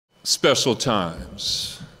special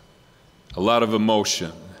times, a lot of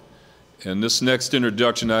emotion. And this next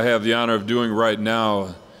introduction I have the honor of doing right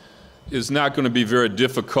now is not going to be very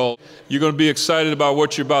difficult. You're going to be excited about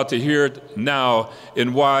what you're about to hear now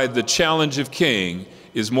and why the challenge of King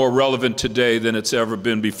is more relevant today than it's ever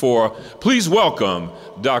been before. Please welcome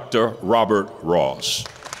Dr. Robert Ross.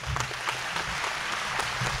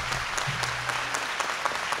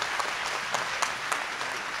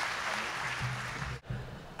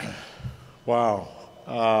 Wow.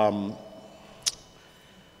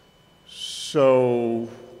 So,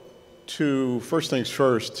 first things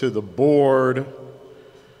first, to the board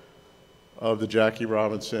of the Jackie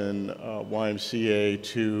Robinson YMCA,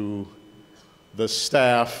 to the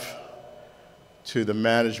staff, to the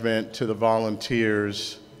management, to the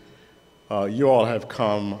volunteers, you all have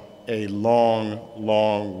come a long,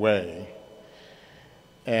 long way.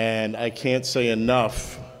 And I can't say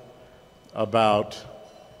enough about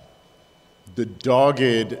the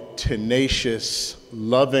dogged, tenacious,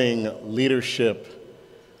 loving leadership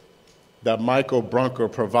that Michael Brunker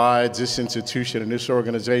provides this institution and this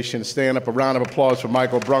organization. Stand up, a round of applause for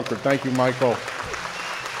Michael Brunker. Thank you, Michael.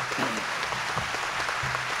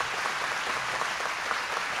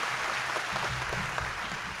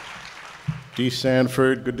 Dee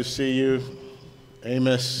Sanford, good to see you.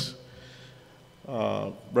 Amos.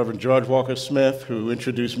 Reverend George Walker Smith, who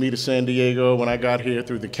introduced me to San Diego when I got here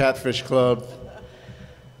through the Catfish Club.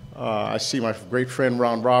 I see my great friend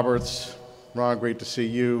Ron Roberts. Ron, great to see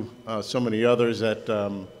you. So many others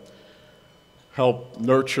that helped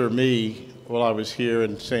nurture me while I was here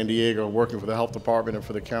in San Diego working for the health department and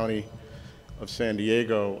for the county of San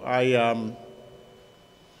Diego. I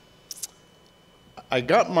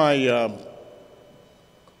got my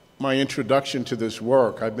introduction to this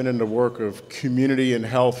work. I've been in the work of community and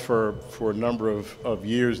health for a number of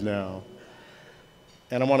years now.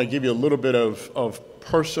 And I want to give you a little bit of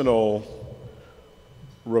personal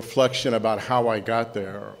reflection about how I got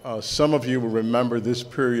there. Some of you will remember this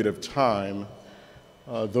period of time.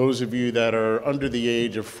 Those of you that are under the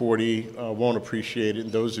age of 40 won't appreciate it,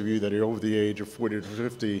 and those of you that are over the age of 40 to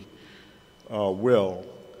 50 will.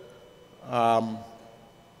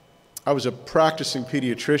 I was a practicing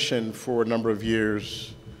pediatrician for a number of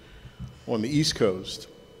years on the East Coast,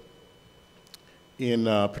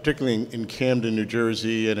 particularly in Camden, New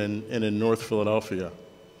Jersey, and in North Philadelphia.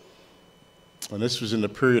 And this was in the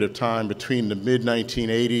period of time between the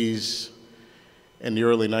mid-1980s and the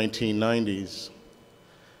early 1990s.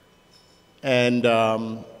 And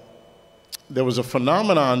there was a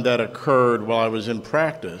phenomenon that occurred while I was in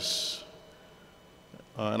practice.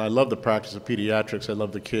 And I love the practice of pediatrics. I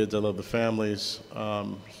love the kids. I love the families.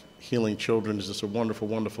 Healing children is just a wonderful,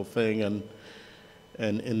 wonderful thing. And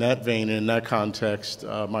in that vein, in that context,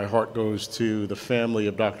 my heart goes to the family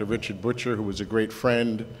of Dr. Richard Butcher, who was a great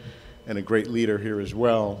friend and a great leader here as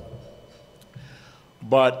well.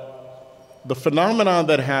 But the phenomenon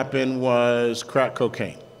that happened was crack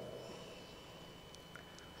cocaine.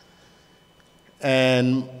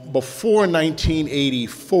 And before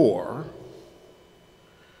 1984,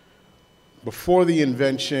 before the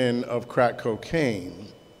invention of crack cocaine,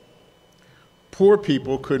 poor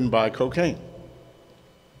people couldn't buy cocaine.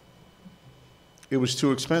 It was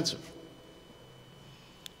too expensive.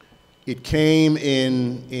 It came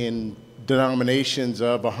in denominations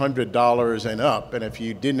of $100 and up, and if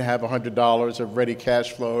you didn't have $100 of ready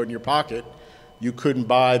cash flow in your pocket, you couldn't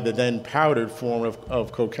buy the then powdered form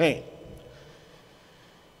of cocaine.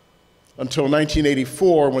 Until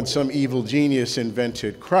 1984, when some evil genius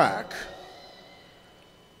invented crack.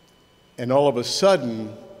 And all of a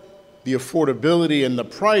sudden, the affordability and the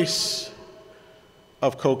price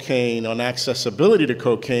of cocaine, on accessibility to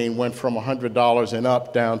cocaine, went from $100 and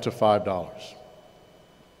up down to $5.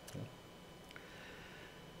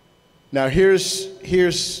 Now I'm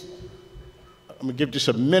gonna give just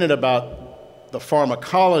a minute about the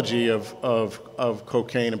pharmacology of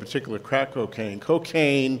cocaine, in particular crack cocaine.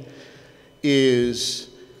 Cocaine is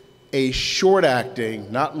a short-acting,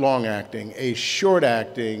 not long-acting, a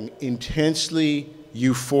short-acting, intensely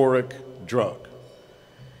euphoric drug.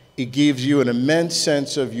 It gives you an immense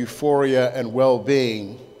sense of euphoria and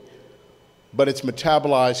well-being, but it's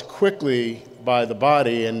metabolized quickly by the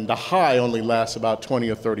body, and the high only lasts about 20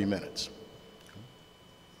 or 30 minutes.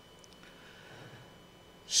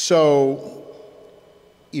 So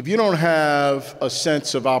if you don't have a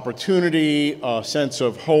sense of opportunity, a sense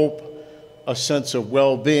of hope, a sense of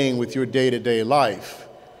well-being with your day-to-day life,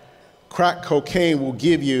 crack cocaine will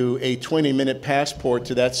give you a 20-minute passport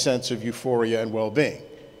to that sense of euphoria and well-being.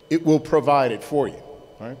 It will provide it for you,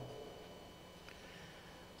 right?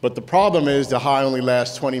 But the problem is the high only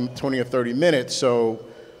lasts 20 or 30 minutes, so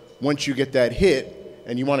once you get that hit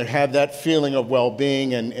and you want to have that feeling of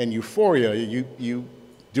well-being and euphoria, you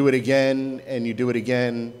do it again, and you do it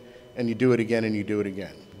again, and you do it again, and you do it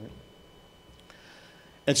again.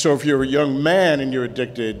 And so if you're a young man and you're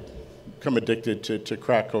become addicted to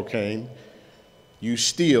crack cocaine, you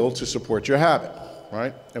steal to support your habit,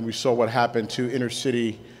 right? And we saw what happened to inner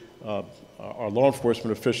city. Our law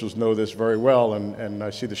enforcement officials know this very well, and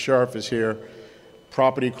I see the sheriff is here.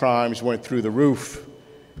 Property crimes went through the roof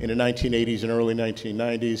in the 1980s and early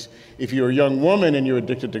 1990s. If you're a young woman and you're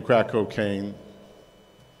addicted to crack cocaine,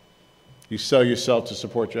 you sell yourself to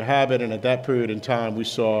support your habit, and at that period in time, we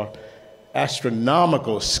saw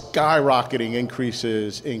astronomical, skyrocketing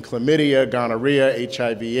increases in chlamydia, gonorrhea,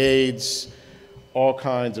 HIV/AIDS, all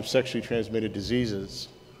kinds of sexually transmitted diseases.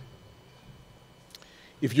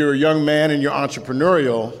 If you're a young man and you're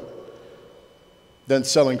entrepreneurial, then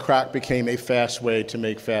selling crack became a fast way to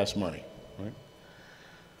make fast money. Right?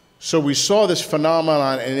 So we saw this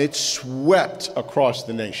phenomenon, and it swept across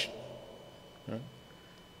the nation. Right?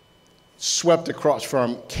 Swept across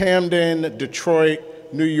from Camden, Detroit,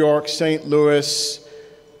 New York, St. Louis,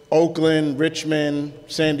 Oakland, Richmond,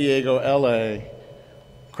 San Diego, LA.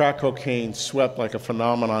 Crack cocaine swept like a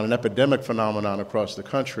phenomenon, an epidemic phenomenon across the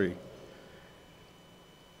country.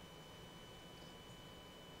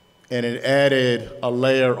 And it added a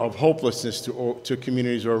layer of hopelessness to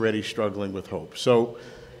communities already struggling with hope. So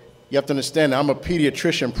you have to understand, I'm a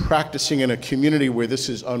pediatrician practicing in a community where this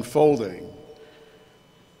is unfolding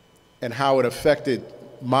and how it affected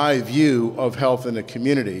my view of health in the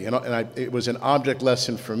community. It was an object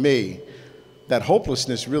lesson for me that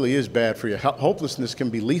hopelessness really is bad for your health. Hopelessness can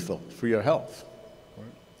be lethal for your health.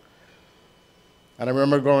 And I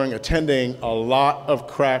remember attending a lot of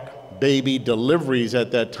crack baby deliveries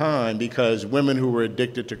at that time because women who were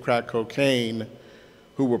addicted to crack cocaine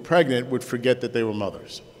who were pregnant would forget that they were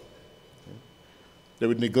mothers. They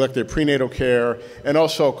would neglect their prenatal care, and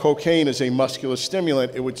also cocaine is a muscular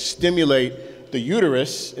stimulant. It would stimulate the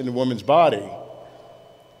uterus in the woman's body,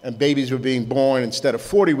 and babies were being born instead of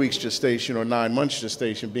 40 weeks gestation or 9 months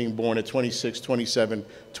gestation, being born at 26, 27,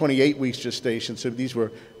 28 weeks gestation. So these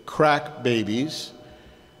were crack babies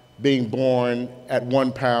being born at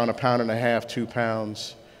 1 pound, 1.5 pounds, 2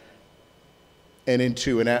 pounds, and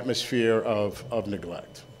into an atmosphere of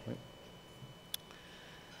neglect. Right?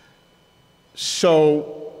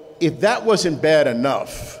 So if that wasn't bad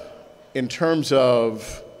enough in terms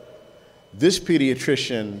of this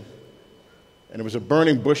pediatrician, and it was a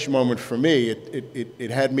burning bush moment for me,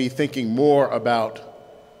 it had me thinking more about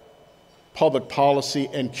public policy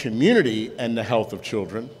and community and the health of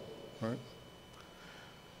children. Right?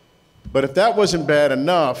 But if that wasn't bad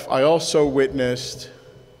enough, I also witnessed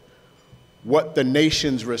what the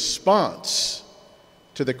nation's response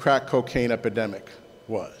to the crack cocaine epidemic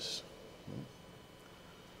was.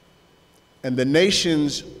 And the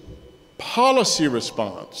nation's policy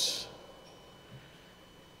response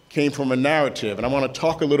came from a narrative, and I want to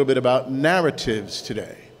talk a little bit about narratives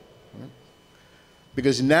today.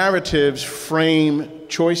 Because narratives frame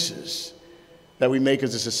choices that we make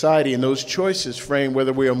as a society, and those choices frame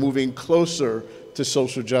whether we are moving closer to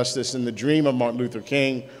social justice and the dream of Martin Luther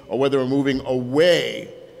King, or whether we're moving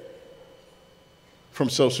away from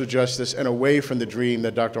social justice and away from the dream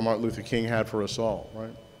that Dr. Martin Luther King had for us all,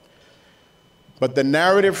 right? But the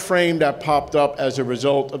narrative frame that popped up as a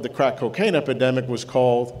result of the crack cocaine epidemic was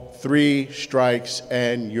called 3 strikes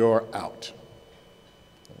and you're out.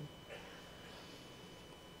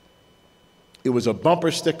 It was a bumper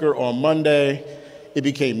sticker on Monday. It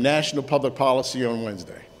became national public policy on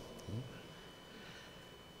Wednesday.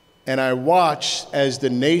 And I watched as the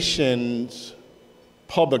nation's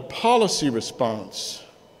public policy response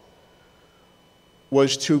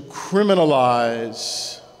was to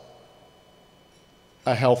criminalize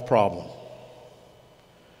a health problem.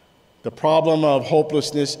 The problem of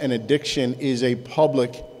hopelessness and addiction is a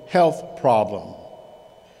public health problem.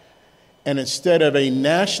 And instead of a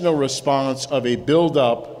national response of a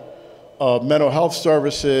buildup of mental health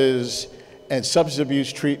services and substance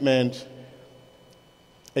abuse treatment,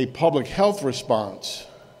 a public health response,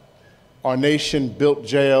 our nation built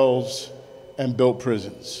jails and built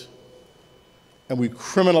prisons. And we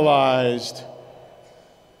criminalized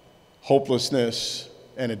hopelessness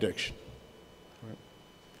and addiction.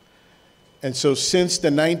 And so since the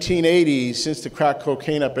 1980s, since the crack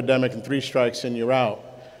cocaine epidemic and 3 strikes and you're out,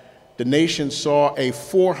 the nation saw a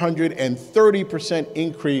 430%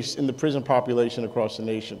 increase in the prison population across the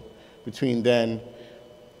nation between then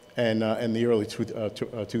and the early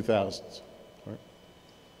 2000s. Right?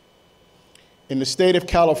 In the state of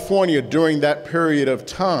California during that period of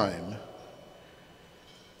time,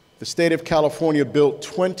 the state of California built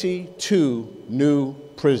 22 new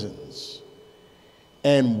prisons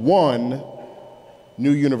and 1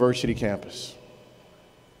 new university campus.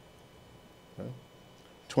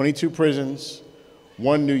 22 prisons,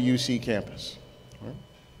 1 new UC campus.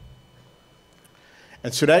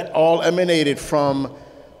 And so that all emanated from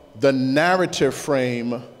the narrative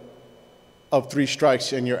frame of 3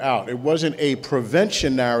 strikes and you're out. It wasn't a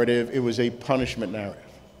prevention narrative, it was a punishment narrative.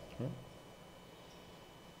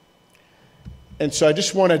 And so I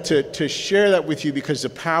just wanted to share that with you because the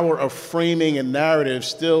power of framing and narrative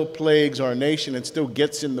still plagues our nation and still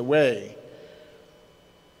gets in the way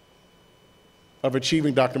of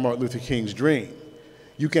achieving Dr. Martin Luther King's dream.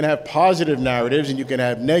 You can have positive narratives and you can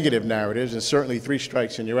have negative narratives, and certainly 3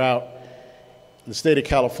 strikes and you're out. The state of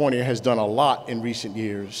California has done a lot in recent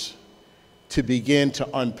years to begin to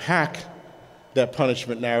unpack that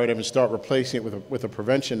punishment narrative and start replacing it with a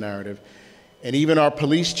prevention narrative. And even our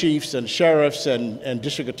police chiefs and sheriffs and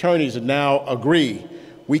district attorneys now agree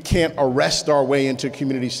we can't arrest our way into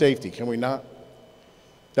community safety, can we not?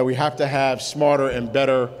 That we have to have smarter and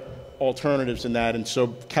better alternatives in that. And so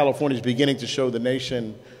California is beginning to show the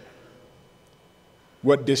nation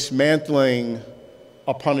what dismantling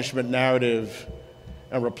a punishment narrative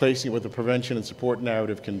and replacing it with a prevention and support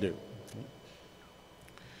narrative can do.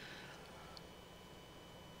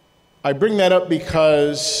 I bring that up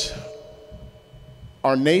because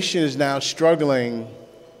our nation is now struggling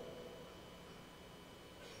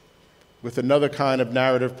with another kind of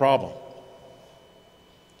narrative problem.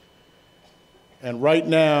 And right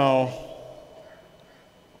now,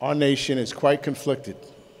 our nation is quite conflicted.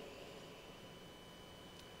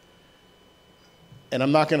 And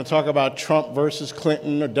I'm not going to talk about Trump versus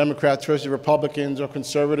Clinton or Democrats versus Republicans or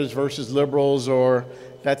conservatives versus liberals, or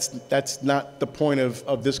that's not the point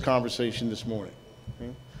of this conversation this morning.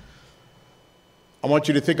 Okay? I want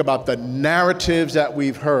you to think about the narratives that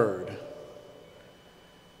we've heard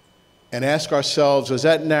and ask ourselves, does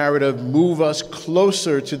that narrative move us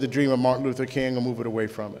closer to the dream of Martin Luther King or move it away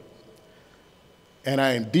from it? And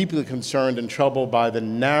I am deeply concerned and troubled by the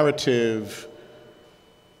narrative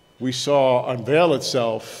we saw unveil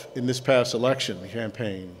itself in this past election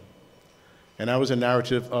campaign. And that was a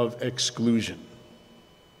narrative of exclusion.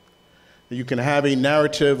 You can have a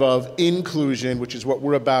narrative of inclusion, which is what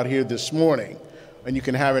we're about here this morning, and you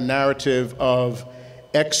can have a narrative of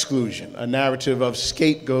exclusion, a narrative of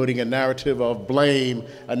scapegoating, a narrative of blame,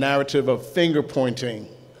 a narrative of finger pointing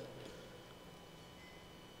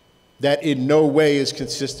that in no way is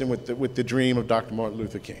consistent with the dream of Dr. Martin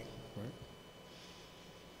Luther King. Right?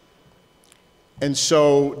 And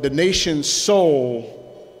so the nation's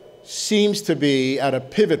soul seems to be at a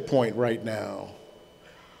pivot point right now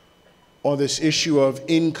on this issue of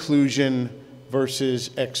inclusion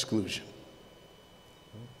versus exclusion.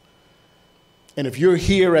 And if you're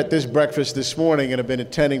here at this breakfast this morning and have been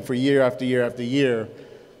attending for year after year after year,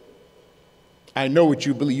 I know what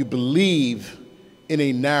you believe. You believe in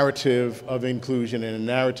a narrative of inclusion and a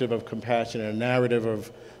narrative of compassion and a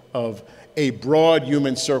narrative of a broad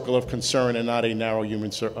human circle of concern and not a narrow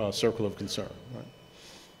human circle of concern. Right?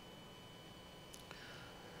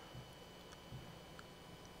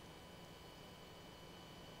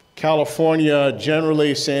 California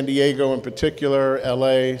generally, San Diego in particular,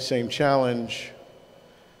 LA, same challenge.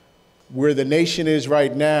 Where the nation is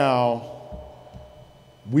right now,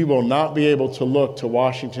 we will not be able to look to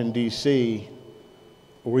Washington, D.C.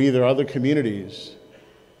 or either other communities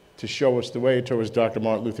to show us the way towards Dr.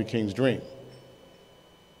 Martin Luther King's dream.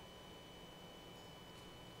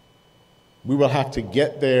 We will have to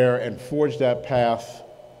get there and forge that path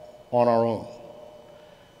on our own.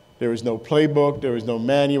 There is no playbook, there is no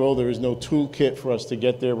manual, there is no toolkit for us to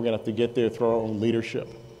get there. We're going to have to get there through our own leadership.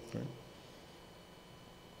 Right?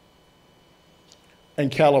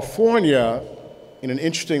 And California, in an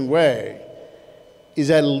interesting way,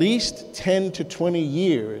 is at least 10 to 20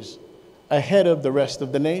 years ahead of the rest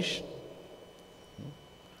of the nation.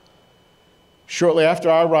 Shortly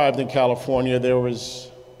after I arrived in California, there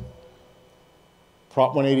was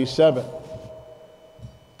Prop 187,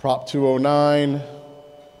 Prop 209,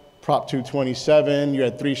 Prop 227, you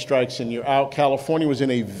had 3 strikes and you're out. California was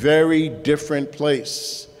in a very different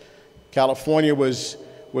place. California was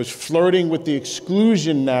flirting with the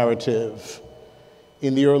exclusion narrative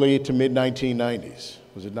in the early to mid-1990s,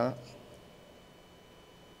 was it not?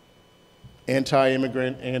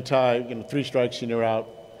 Anti-immigrant, 3 strikes and you're out.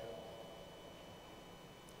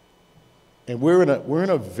 And we're in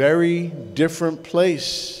a very different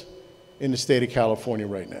place in the state of California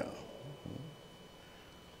right now.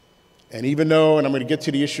 And even though, and I'm going to get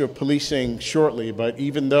to the issue of policing shortly, but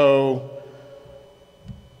even though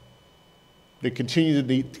there continues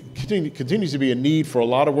to be a need for a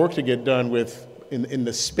lot of work to get done in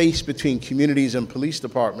the space between communities and police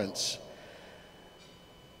departments,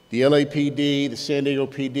 the LAPD, the San Diego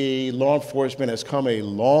PD, law enforcement has come a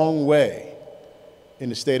long way in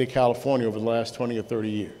the state of California over the last 20 or 30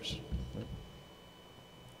 years.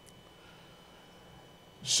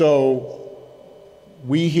 So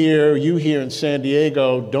we here, you here in San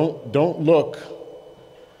Diego, don't look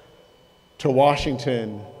to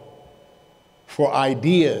Washington for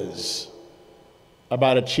ideas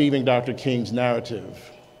about achieving Dr. King's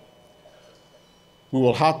narrative. We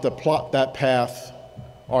will have to plot that path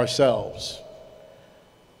ourselves.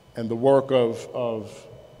 And the work of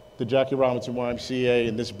the Jackie Robinson YMCA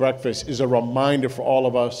and this breakfast is a reminder for all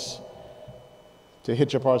of us to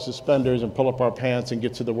hitch up our suspenders and pull up our pants and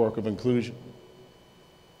get to the work of inclusion.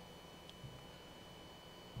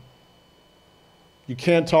 You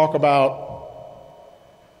can't talk about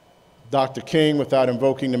Dr. King without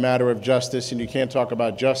invoking the matter of justice, and you can't talk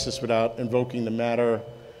about justice without invoking the matter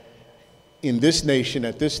in this nation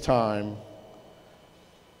at this time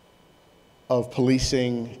of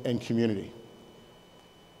policing and community.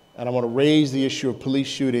 And I want to raise the issue of police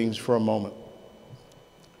shootings for a moment,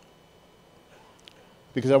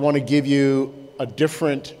 because I want to give you a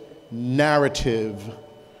different narrative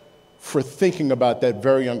for thinking about that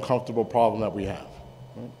very uncomfortable problem that we have.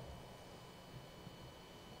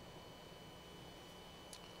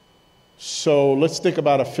 So let's think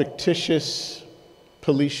about a fictitious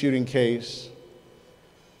police shooting case,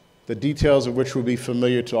 the details of which will be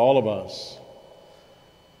familiar to all of us.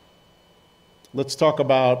 Let's talk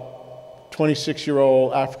about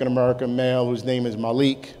 26-year-old African-American male whose name is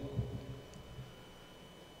Malik,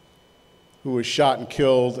 who was shot and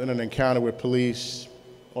killed in an encounter with police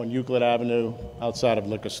on Euclid Avenue outside of a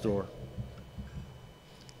liquor store.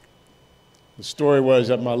 The story was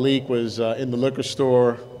that Malik was in the liquor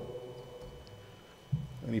store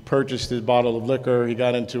and he purchased his bottle of liquor. He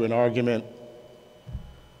got into an argument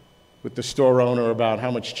with the store owner about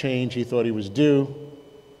how much change he thought he was due.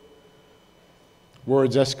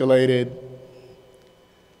 Words escalated,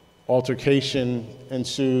 altercation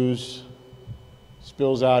ensues,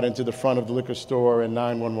 spills out into the front of the liquor store, and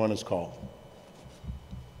 911 is called.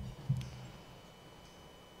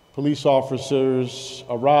 Police officers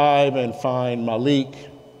arrive and find Malik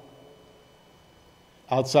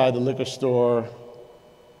outside the liquor store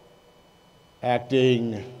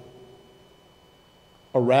acting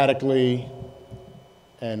erratically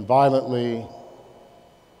and violently.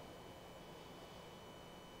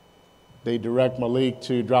 They direct Malik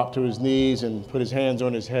to drop to his knees and put his hands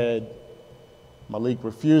on his head. Malik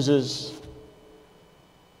refuses,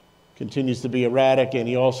 continues to be erratic, and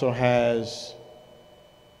he also has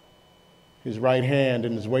his right hand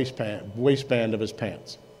in his waistband of his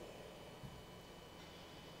pants.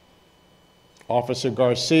 Officer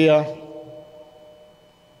Garcia,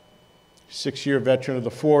 6-year veteran of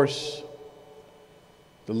the force,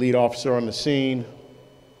 the lead officer on the scene.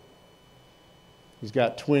 He's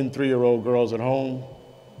got twin 3-year-old girls at home.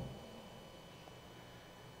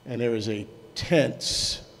 And there is a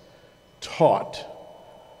tense, taut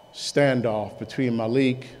standoff between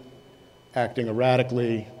Malik, acting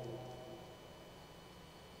erratically,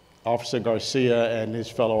 Officer Garcia, and his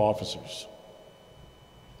fellow officers.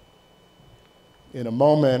 In a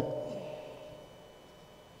moment,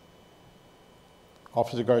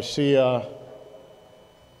 Officer Garcia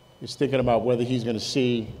is thinking about whether he's going to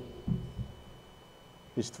see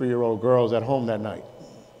his 3-year-old girls at home that night.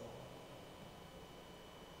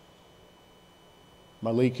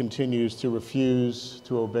 Malik continues to refuse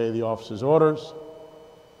to obey the officer's orders.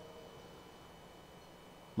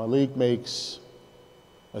 Malik makes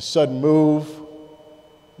a sudden move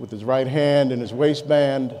with his right hand in his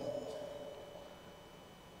waistband.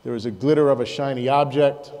 There is a glitter of a shiny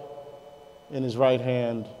object in his right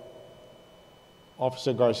hand.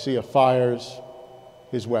 Officer Garcia fires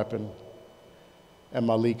his weapon, and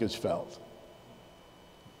Malik is felled.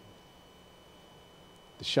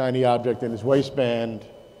 The shiny object in his waistband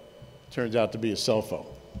turns out to be a cell phone.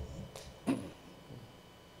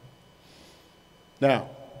 Now,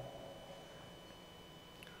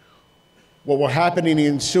 what will happen in the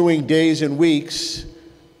ensuing days and weeks,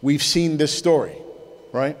 we've seen this story,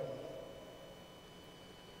 right?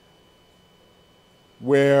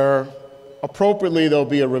 Where appropriately there'll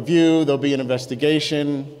be a review, there'll be an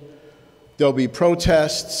investigation, there'll be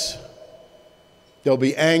protests, there'll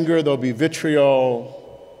be anger, there'll be vitriol.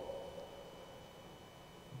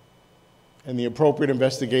 And the appropriate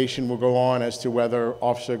investigation will go on as to whether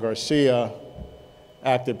Officer Garcia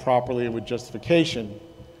acted properly and with justification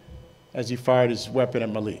as he fired his weapon at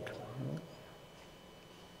Malik.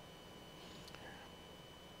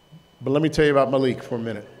 But let me tell you about Malik for a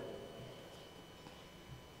minute.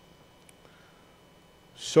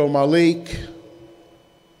 So Malik,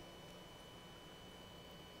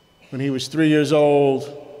 when he was 3 years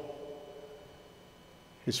old,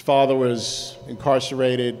 his father was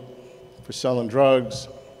incarcerated for selling drugs.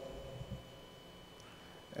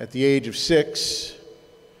 At the age of 6,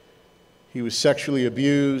 he was sexually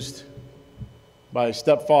abused by his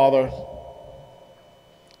stepfather.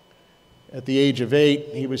 At the age of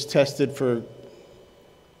 8, he was tested for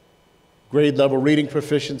grade level reading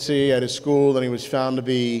proficiency at his school, and he was found to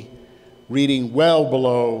be reading well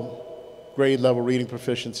below grade level reading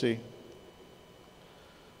proficiency.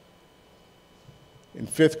 In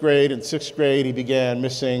 5th grade and 6th grade, he began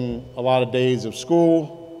missing a lot of days of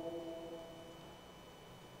school.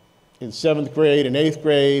 In 7th grade and 8th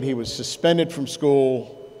grade, he was suspended from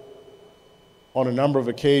school on a number of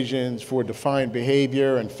occasions for defiant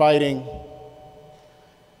behavior and fighting.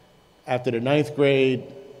 After the 9th grade,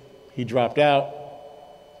 he dropped out.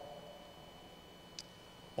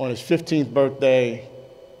 On his 15th birthday,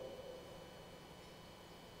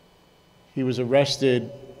 he was arrested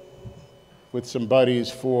with some buddies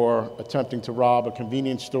for attempting to rob a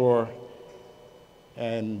convenience store,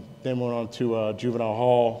 and then went on to juvenile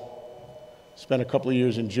hall. Spent a couple of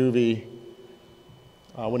years in juvie.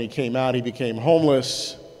 When he came out, he became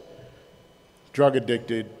homeless, drug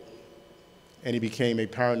addicted, and he became a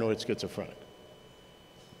paranoid schizophrenic.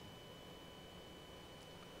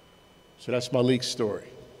 So that's Malik's story.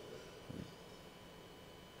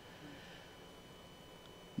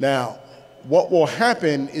 Now, what will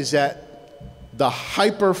happen is that the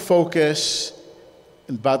hyper-focus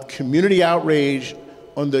about community outrage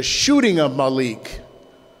on the shooting of Malik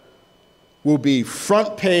will be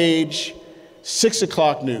front page, 6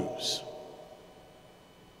 o'clock news.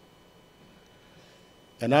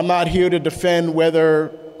 And I'm not here to defend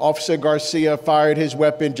whether Officer Garcia fired his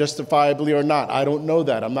weapon justifiably or not. I don't know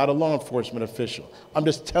that. I'm not a law enforcement official. I'm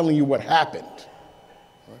just telling you what happened.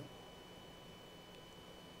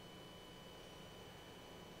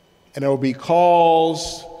 And there will be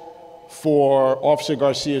calls for Officer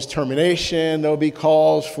Garcia's termination. There'll be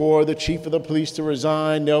calls for the chief of the police to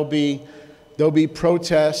resign. There'll be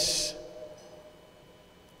protests.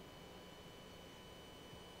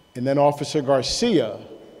 And then Officer Garcia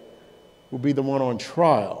will be the one on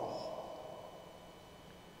trial.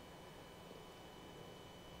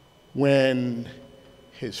 When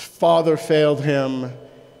his father failed him,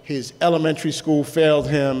 his elementary school failed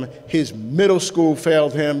him, his middle school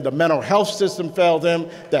failed him, the mental health system failed him,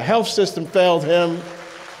 the health system failed him.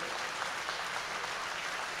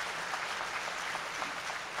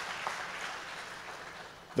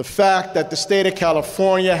 The fact that the state of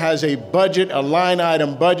California has a budget, a line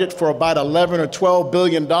item budget for about $11 or $12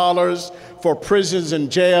 billion for prisons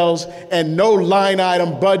and jails, and no line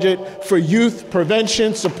item budget for youth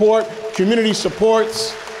prevention support, community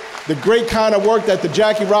supports, the great kind of work that the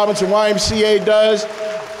Jackie Robinson YMCA does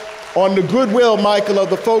on the goodwill, Michael, of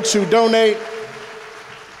the folks who donate.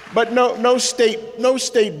 But no state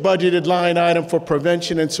budgeted line item for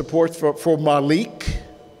prevention and support for Malik.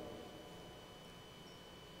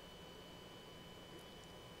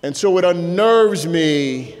 And so it unnerves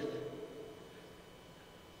me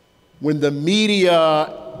when the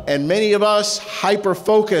media and many of us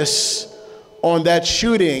hyper-focus on that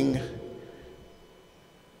shooting,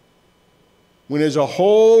 when there's a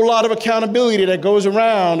whole lot of accountability that goes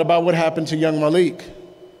around about what happened to young Malik.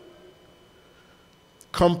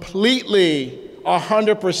 Completely,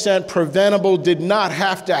 100% preventable, did not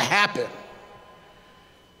have to happen.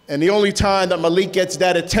 And the only time that Malik gets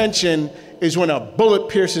that attention is when a bullet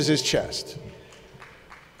pierces his chest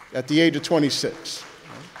at the age of 26.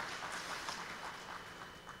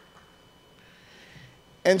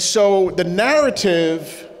 And so the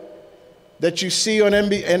narrative that you see on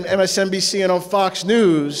MSNBC and on Fox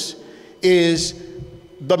News is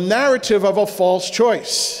the narrative of a false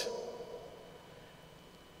choice.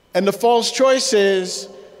 And the false choice is,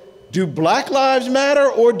 do Black lives matter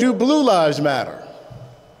or do blue lives matter?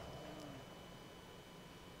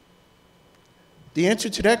 The answer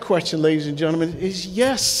to that question, ladies and gentlemen, is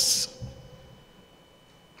yes.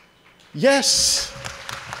 Yes.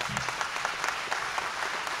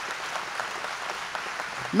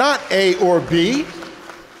 Not A or B.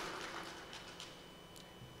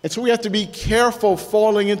 And so we have to be careful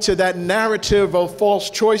falling into that narrative of false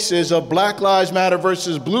choices of Black Lives Matter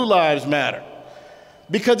versus Blue Lives Matter.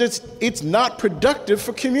 because it's not productive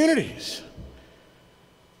for communities.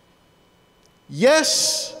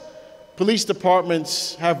 Yes, police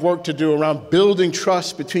departments have work to do around building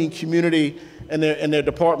trust between community and their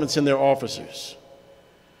departments and their officers.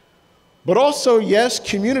 But also, yes,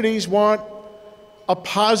 communities want a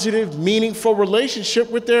positive, meaningful relationship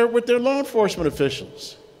with their law enforcement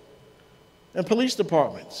officials and police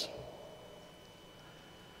departments.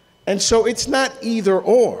 And so it's not either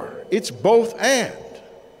or, it's both and,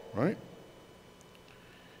 right?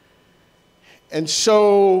 And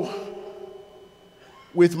so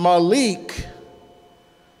with Malik,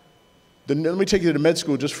 let me take you to med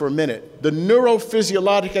school just for a minute. The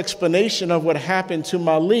neurophysiologic explanation of what happened to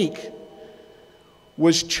Malik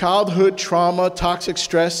was childhood trauma, toxic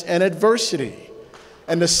stress, and adversity.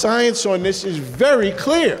 And the science on this is very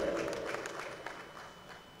clear.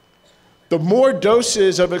 The more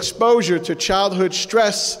doses of exposure to childhood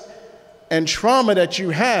stress and trauma that you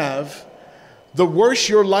have, the worse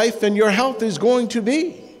your life and your health is going to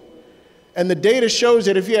be. And the data shows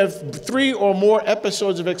that if you have 3 or more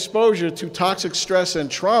episodes of exposure to toxic stress and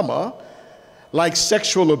trauma, like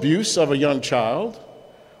sexual abuse of a young child,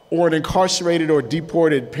 or an incarcerated or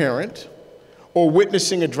deported parent, or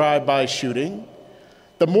witnessing a drive-by shooting,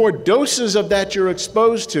 the more doses of that you're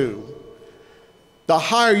exposed to, the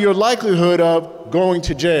higher your likelihood of going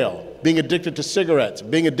to jail, being addicted to cigarettes,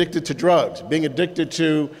 being addicted to drugs, being addicted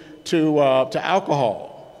to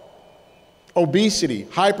alcohol, obesity,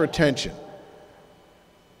 hypertension.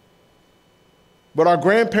 But our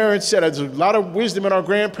grandparents said, there's a lot of wisdom in our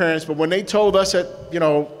grandparents, but when they told us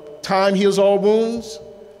that, time heals all wounds,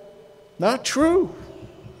 not true.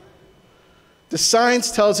 The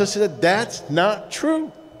science tells us that that's not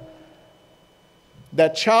true.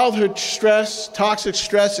 That childhood stress, toxic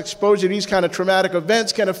stress, exposure to these kind of traumatic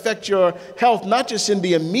events can affect your health, not just in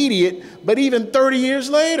the immediate, but even 30 years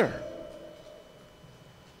later.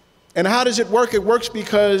 And how does it work? It works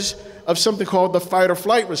because of something called the fight or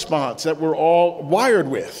flight response that we're all wired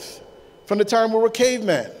with from the time we were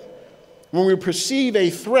cavemen. When we perceive a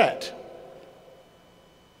threat,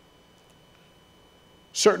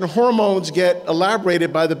 certain hormones get elaborated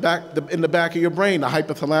in the back of your brain, the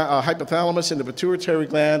hypothalamus and the pituitary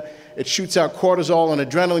gland. It shoots out cortisol and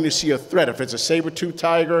adrenaline. You see a threat. If it's a saber-toothed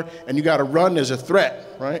tiger and you got to run, there's a threat,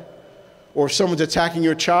 right? Or if someone's attacking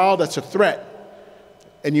your child, that's a threat.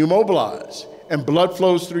 And you mobilize. And blood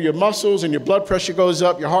flows through your muscles, and your blood pressure goes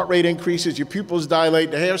up, your heart rate increases, your pupils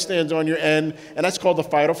dilate, the hair stands on your end, and that's called the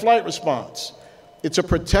fight or flight response. It's a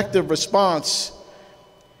protective response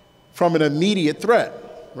from an immediate threat,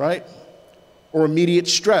 right? Or immediate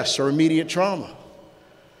stress or immediate trauma.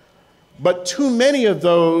 But too many of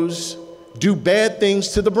those do bad things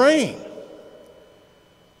to the brain.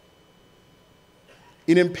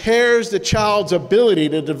 It impairs the child's ability,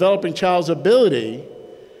 the developing child's ability,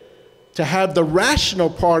 to have the rational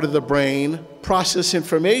part of the brain process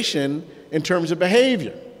information in terms of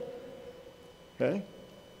behavior. Okay?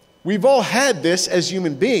 We've all had this as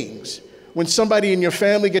human beings. When somebody in your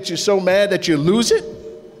family gets you so mad that you lose it,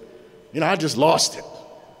 I just lost it,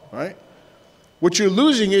 right? What you're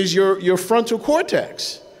losing is your frontal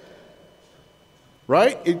cortex,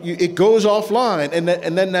 right? It goes offline, and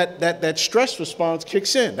then that stress response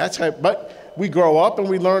kicks in. That's how, but we grow up and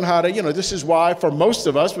we learn how to, this is why for most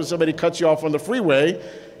of us, when somebody cuts you off on the freeway,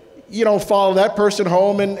 you don't follow that person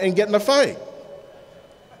home and get in a fight,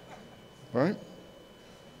 right?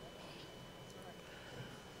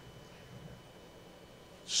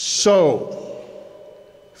 So,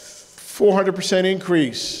 400%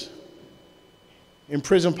 increase in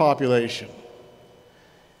prison population.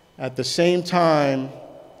 At the same time,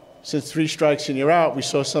 since 3 strikes and you're out, we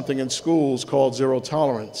saw something in schools called zero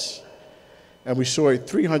tolerance. And we saw a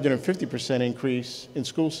 350% increase in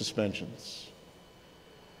school suspensions.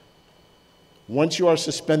 Once you are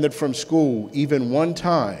suspended from school, even one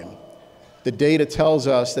time, the data tells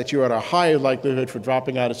us that you're at a higher likelihood for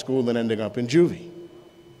dropping out of school and ending up in juvie.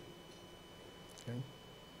 Okay.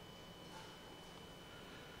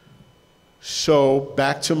 So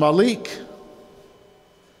back to Malik.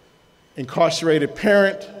 Incarcerated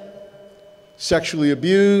parent, sexually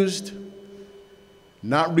abused,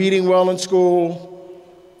 not reading well in school.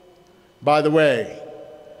 By the way,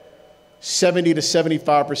 70 to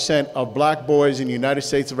 75% of black boys in the United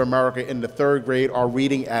States of America in the 3rd grade are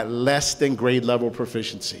reading at less than grade level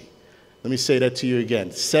proficiency. Let me say that to you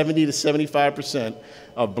again. 70 to 75%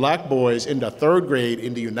 of black boys in the 3rd grade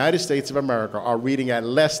in the United States of America are reading at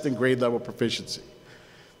less than grade level proficiency.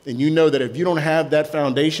 And you know that if you don't have that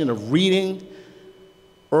foundation of reading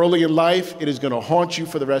early in life, it is going to haunt you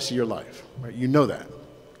for the rest of your life. Right? You know that.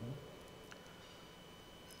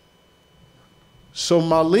 So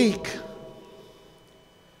Malik,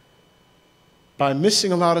 by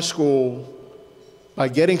missing a lot of school, by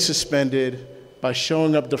getting suspended, by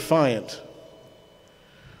showing up defiant,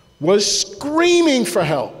 was screaming for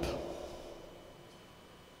help.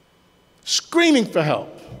 Screaming for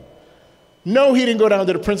help. No, he didn't go down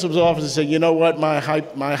to the principal's office and say, you know what, my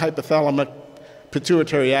hypothalamic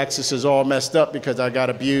pituitary axis is all messed up because I got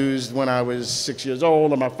abused when I was 6 years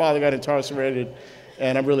old, and my father got incarcerated,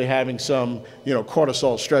 and I'm really having some,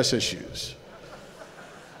 cortisol stress issues.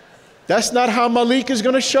 That's not how Malik is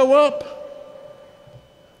going to show up.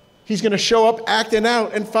 He's going to show up acting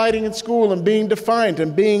out and fighting in school and being defiant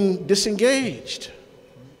and being disengaged.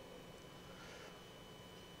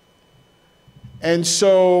 And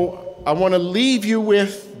so I want to leave you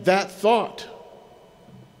with that thought.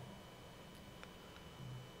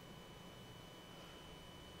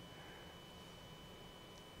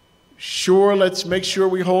 Sure, let's make sure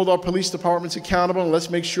we hold our police departments accountable, and let's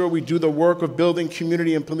make sure we do the work of building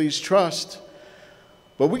community and police trust.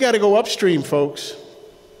 But we got to go upstream, folks.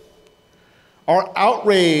 Our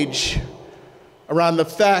outrage around the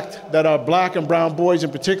fact that our black and brown boys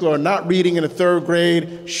in particular are not reading in the 3rd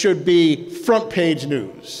grade should be front page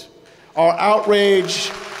news. Our outrage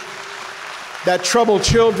that troubled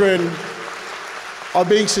children are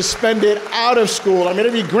being suspended out of school. I mean,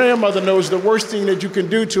 every grandmother knows the worst thing that you can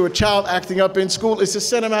do to a child acting up in school is to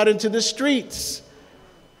send them out into the streets.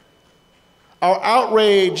 Our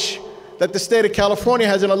outrage that the state of California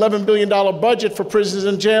has an $11 billion budget for prisons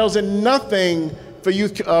and jails and nothing for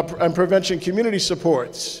youth and prevention community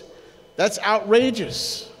supports. That's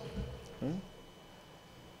outrageous.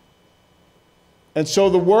 And so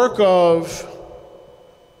the work of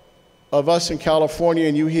us in California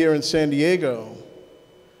and you here in San Diego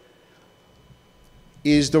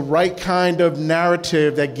is the right kind of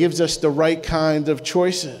narrative that gives us the right kind of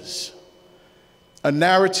choices. A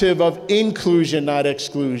narrative of inclusion, not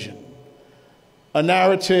exclusion. A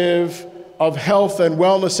narrative of health and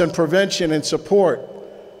wellness and prevention and support.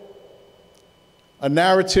 A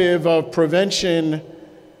narrative of prevention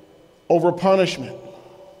over punishment.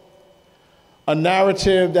 A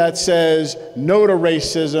narrative that says no to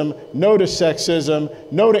racism, no to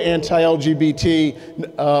sexism, no to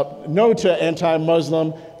anti-LGBT, no to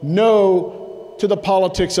anti-Muslim, no to the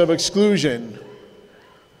politics of exclusion,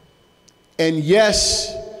 and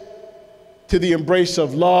yes to the embrace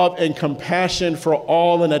of love and compassion for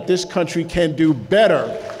all, and that this country can do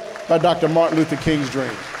better by Dr. Martin Luther King's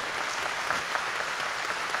dream.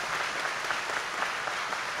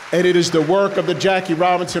 And it is the work of the Jackie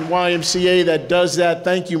Robinson YMCA that does that.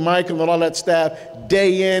 Thank you, Michael, and all that staff,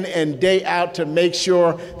 day in and day out to make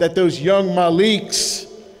sure that those young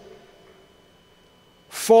Maliks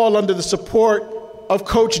fall under the support of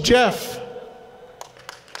Coach Jeff.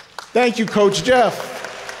 Thank you, Coach Jeff.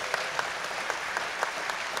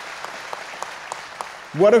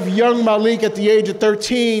 What if young Malik at the age of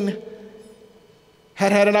 13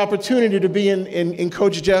 had an opportunity to be in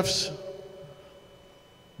Coach Jeff's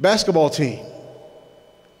basketball team?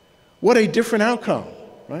 What a different outcome,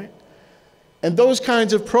 right? And those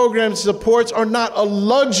kinds of programs and supports are not a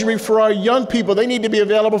luxury for our young people. They need to be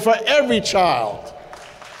available for every child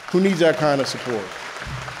who needs that kind of support.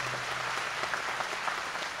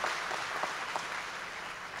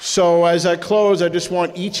 So as I close, I just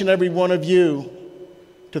want each and every one of you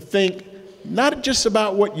to think not just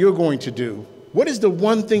about what you're going to do. What is the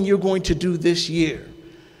one thing you're going to do this year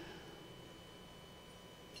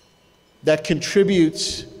that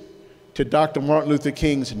contributes to Dr. Martin Luther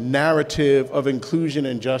King's narrative of inclusion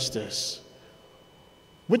and justice?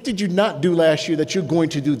 What did you not do last year that you're going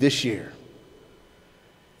to do this year?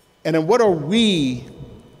 And then what are we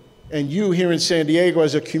and you here in San Diego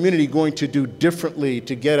as a community going to do differently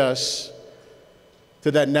to get us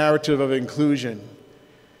to that narrative of inclusion?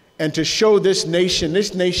 And to show this nation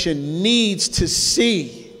needs to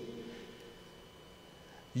see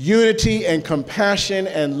unity and compassion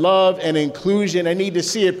and love and inclusion. They need to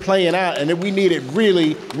see it playing out, and we need it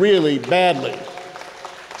really, really badly.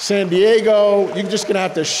 San Diego, you're just gonna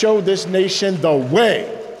have to show this nation the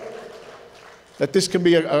way that this can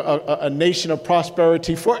be a nation of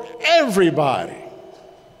prosperity for everybody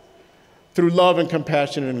through love and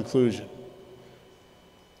compassion and inclusion.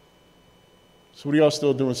 So what are y'all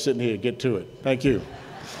still doing sitting here? Get to it. Thank you.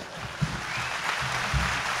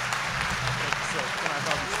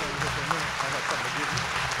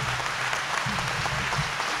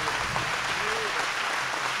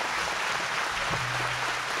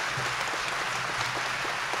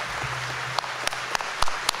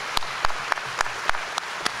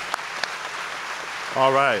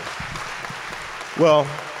 All right. Well,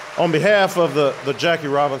 On behalf of the Jackie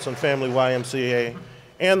Robinson Family YMCA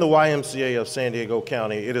and the YMCA of San Diego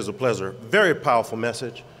County, it is a pleasure. Very powerful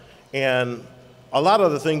message. And a lot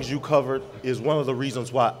of the things you covered is one of the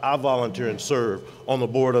reasons why I volunteer and serve on the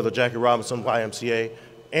board of the Jackie Robinson YMCA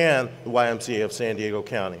and the YMCA of San Diego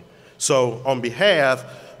County. So on behalf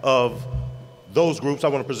of those groups, I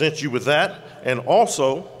want to present you with that, and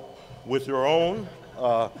also with your own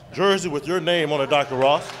jersey with your name on it, Dr.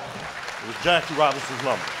 Ross, with Jackie Robinson's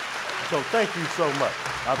number. So thank you so much.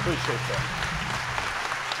 I appreciate that.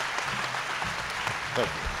 Thank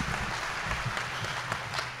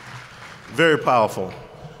you. Very powerful.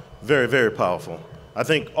 Very, very powerful. I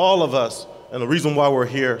think all of us, and the reason why we're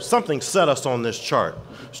here, something set us on this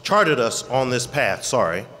charted us on this path,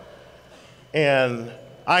 sorry. And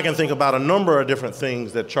I can think about a number of different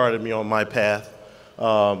things that charted me on my path.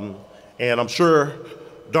 And I'm sure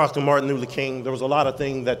Dr. Martin Luther King, there was a lot of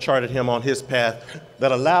things that charted him on his path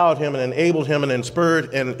that allowed him and enabled him and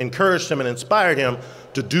inspired and encouraged him and inspired him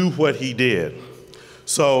to do what he did.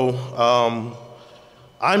 So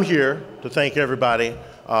I'm here to thank everybody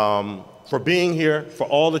for being here, for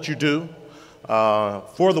all that you do,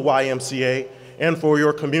 for the YMCA, and for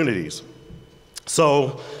your communities.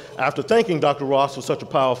 So after thanking Dr. Ross for such a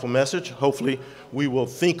powerful message, hopefully we will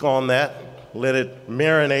think on that, let it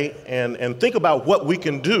marinate, and think about what we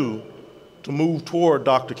can do to move toward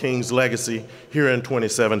Dr. King's legacy here in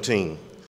 2017.